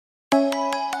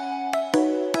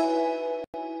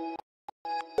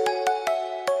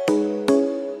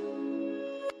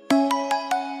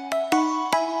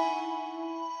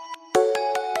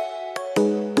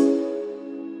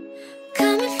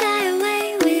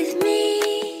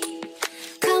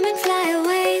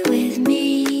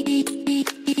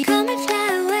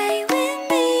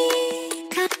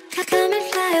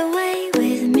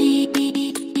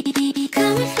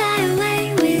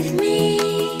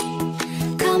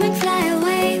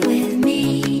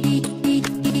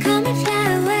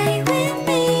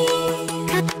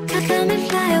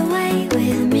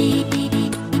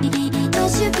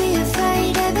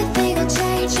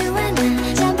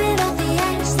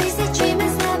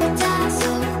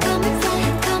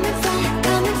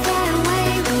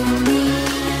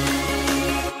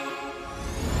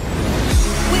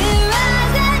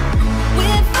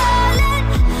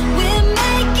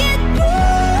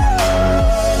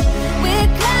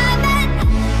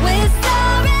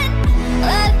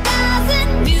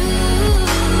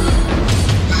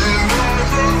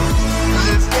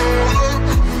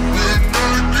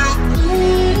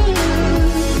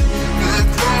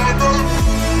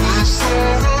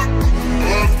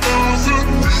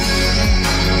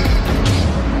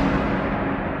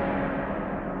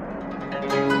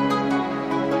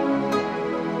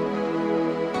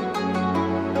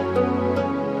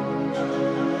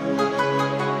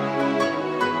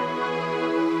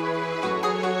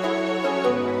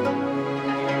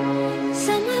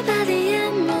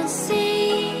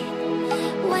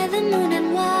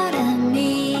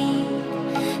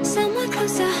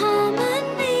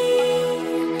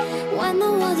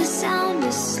world is sound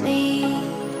asleep.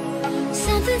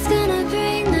 Something's gonna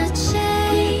bring the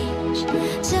change.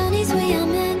 Journeys we are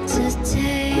meant to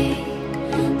take.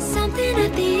 Something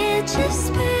at the edge of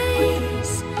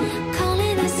space,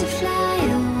 calling us to fly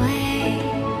away.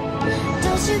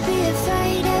 Don't you be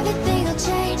afraid, everything will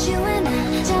change. You and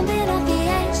I, jumping off the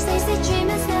edge. They say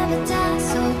dreamers never die.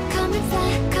 So come and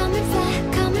fly, come and fly,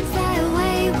 come and fly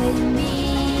away with me.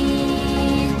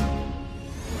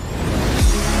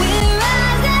 We're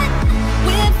rising,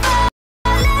 we're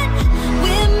falling,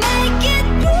 we're making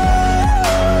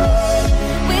moves.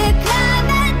 We're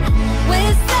climbing,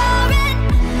 we're soaring,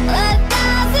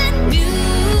 1,000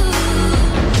 views.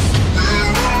 We're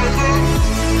rising,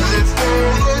 we're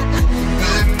falling, we're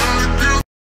making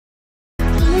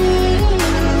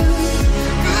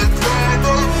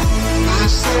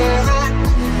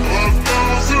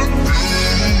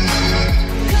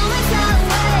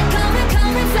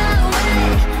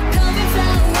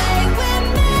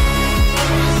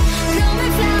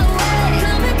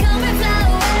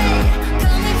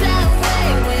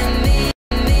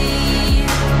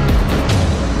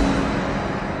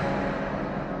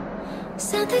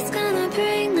something's gonna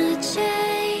bring the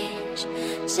change.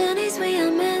 Journeys we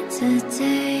are meant to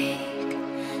take.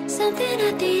 Something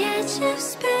at the edge of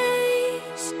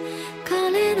space,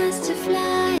 calling us to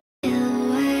fly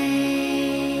away.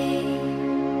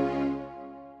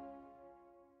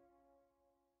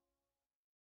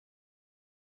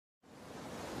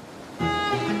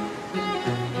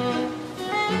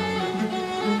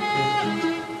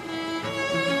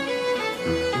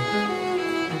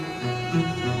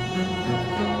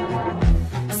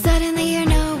 Suddenly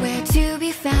you're nowhere to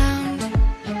be found.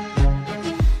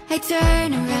 I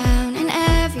turn around and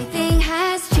everything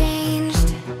has changed.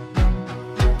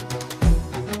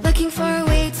 Looking for a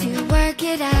way to work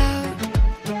it out.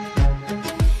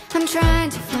 I'm trying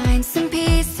to find some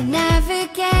peace to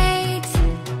navigate.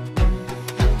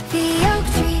 The oak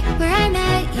tree where I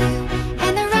met you,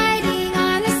 and the writing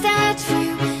on the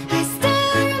statue. I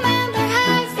still remember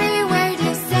every word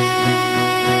you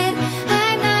said.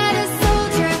 I'm not a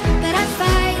soldier, but I'm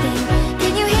fighting.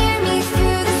 Can you hear me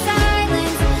through the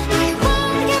silence? I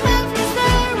won't give up, 'cause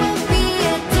there will be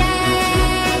a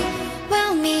day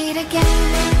we'll meet again.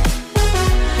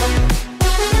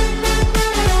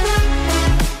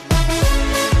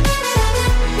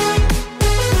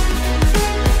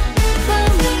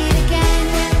 We'll meet again.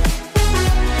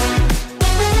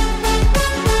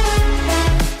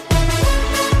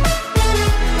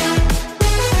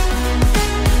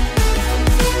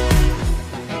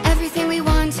 Everything we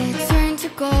wanted turned to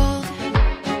gold.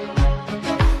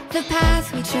 The path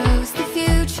we chose, the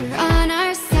future on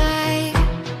our side.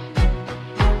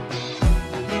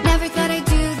 Never thought I'd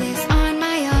do this on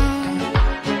my own,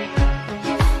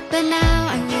 but now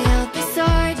I wield the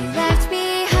sword you left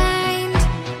behind.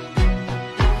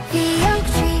 The oak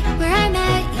tree where I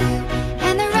met you,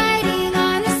 and the writing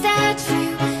on the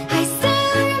statue. I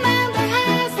still remember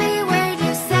every word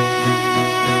you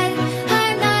said.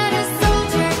 I'm not a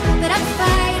soldier, but I'm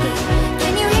fighting.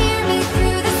 Can you hear me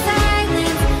through the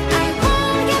silence? I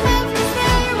won't give up, 'cause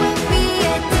there will be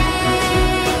a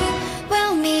day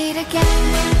we'll meet again.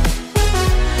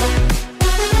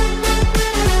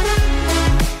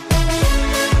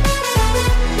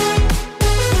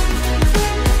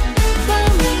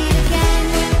 We'll meet again.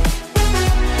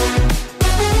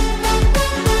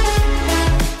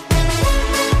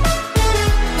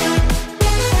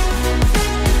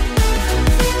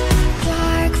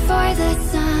 Dark for the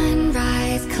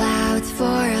sunrise, clouds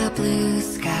for a blue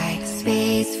sky,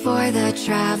 space for the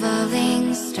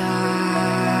traveling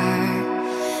star.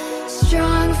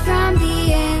 Strong from the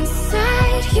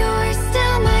inside, you're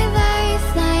still my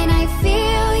lifeline. I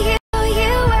feel you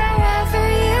wherever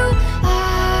you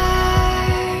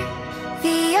are.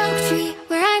 The oak tree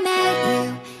where I met you,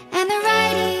 and the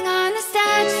writing on the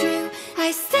statue. I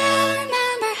still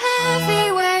remember every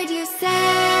word you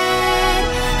said.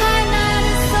 I'm not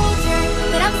a soldier,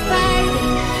 but I'm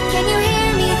fighting. Can you hear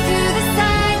me through the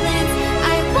silence?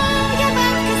 I won't give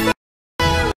up, 'cause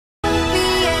there will be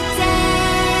a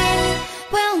day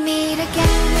we'll meet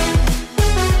again.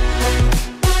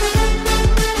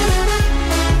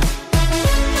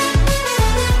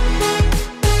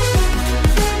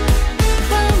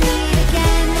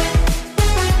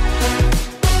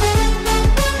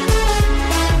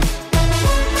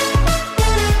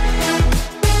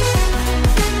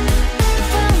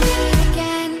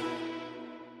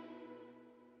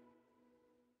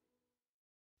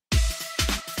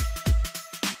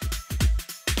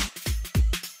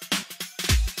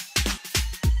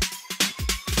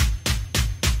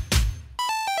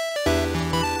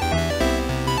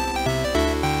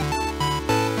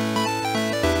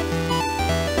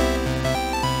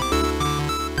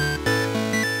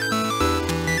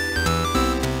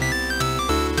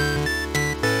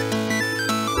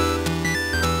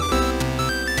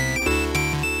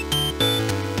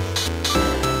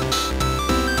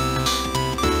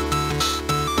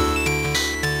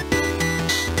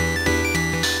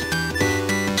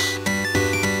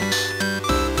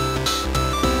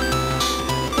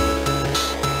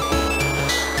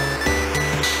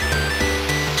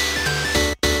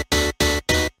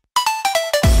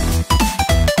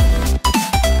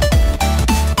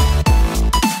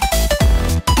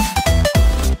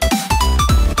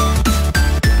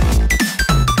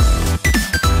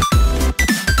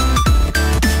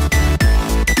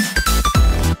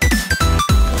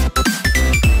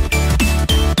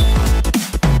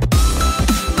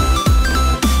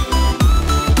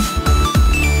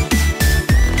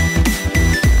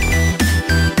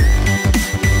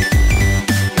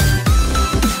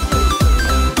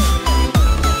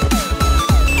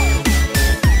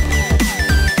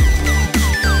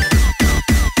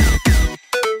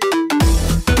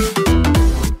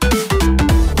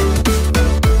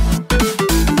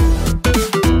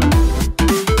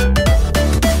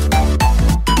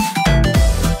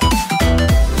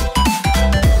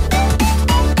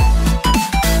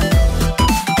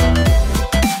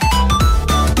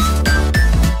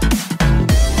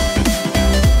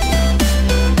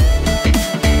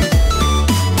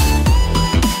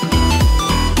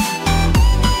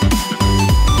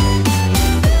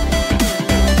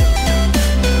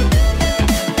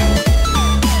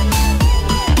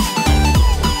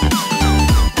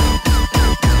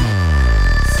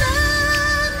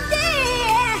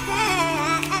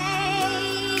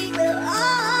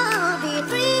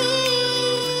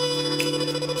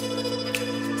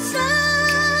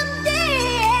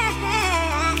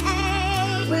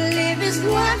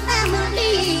 one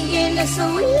family in a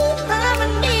sweet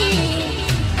harmony.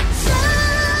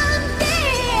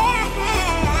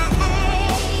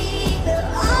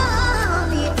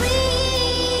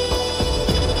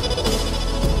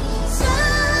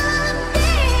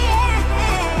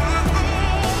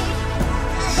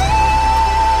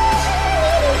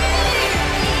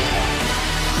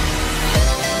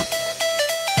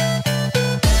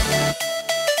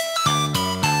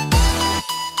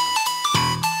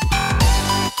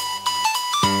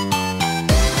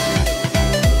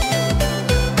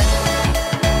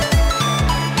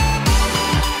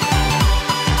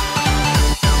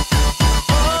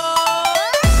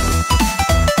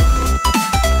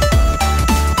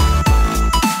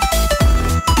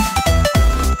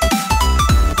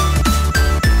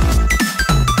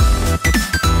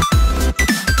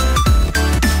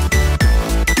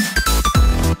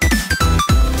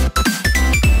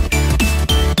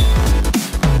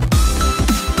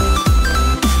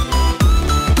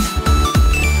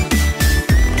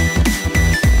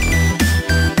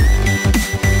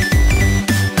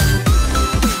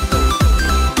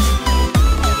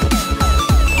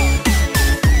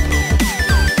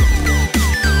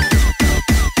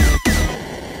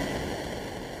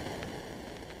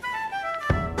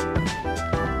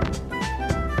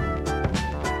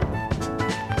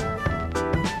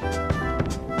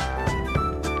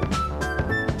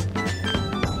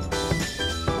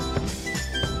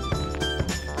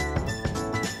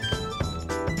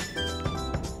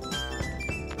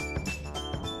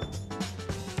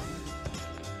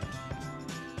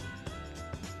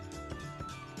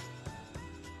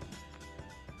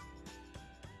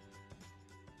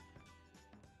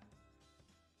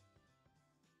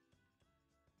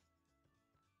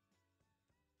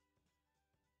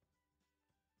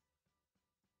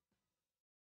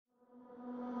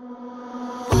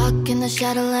 In the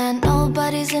shadowland,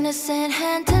 nobody's innocent.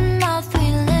 Hand to mouth, we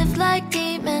live like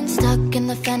demons. Stuck in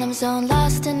the phantom zone,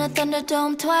 lost in a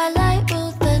thunderdome. Twilight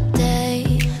ruled the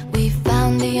day. We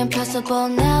found the impossible,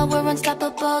 now we're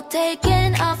unstoppable.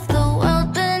 Taking off the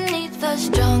world beneath us.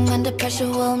 Strong under pressure,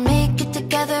 we'll make it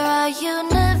together. Our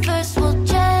universe will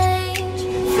change.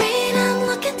 Freedom,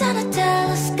 looking down a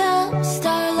telescope.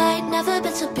 Starlight, never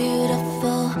been so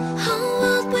beautiful. Whole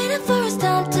world waiting for us,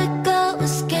 time to go.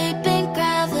 Escaping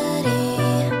gravity.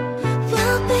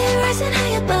 We'll be rising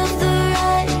high above the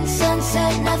rising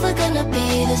sunset. Never gonna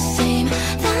be the same.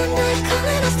 Thunder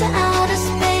calling us to outer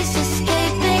space.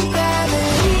 Escaping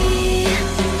gravity.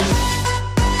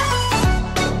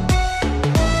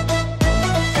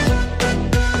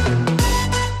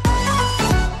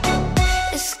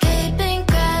 Escaping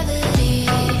gravity.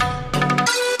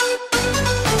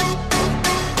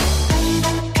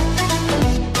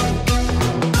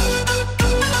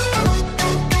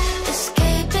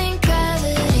 Escaping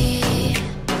gravity.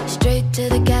 Straight to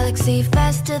the galaxy,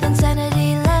 faster than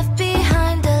sanity. Left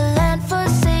behind a land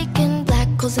forsaken. Black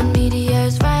holes and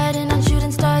meteors, riding on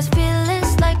shooting stars.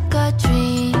 Fearless like our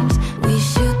dreams. We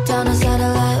shoot down a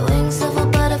satellite, wings of a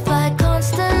butterfly.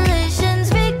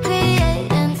 Constellations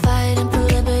recreate and fighting for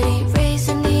liberty.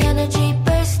 Raising the energy,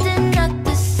 bursting at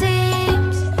the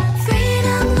seams.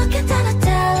 Freedom, looking down a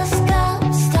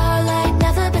telescope. Starlight,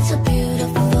 never been so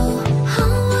beautiful.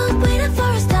 Whole world waiting for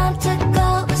us, time to go.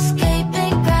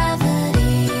 Escaping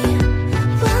gravity.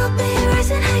 We'll be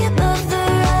rising high above the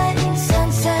rising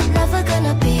sunset. Never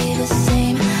gonna be the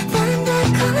same. Thunder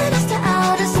calling us to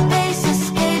outer space.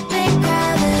 Escaping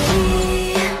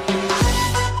gravity.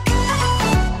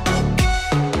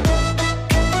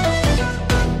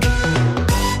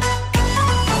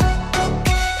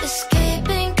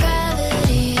 Escaping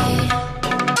gravity.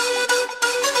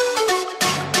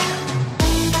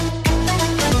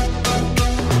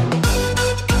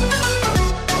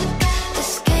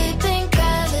 Escaping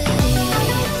gravity.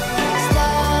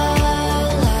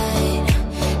 Starlight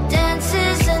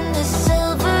dances in the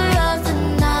silver of the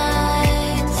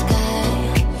night sky.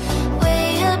 Way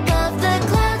above the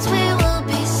clouds, we will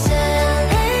be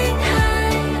sailing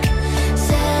high,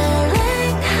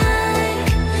 sailing high,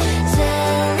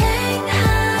 sailing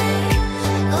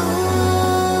high.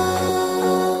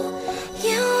 Ooh,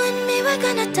 you and me, we're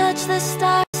gonna touch the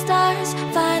stars.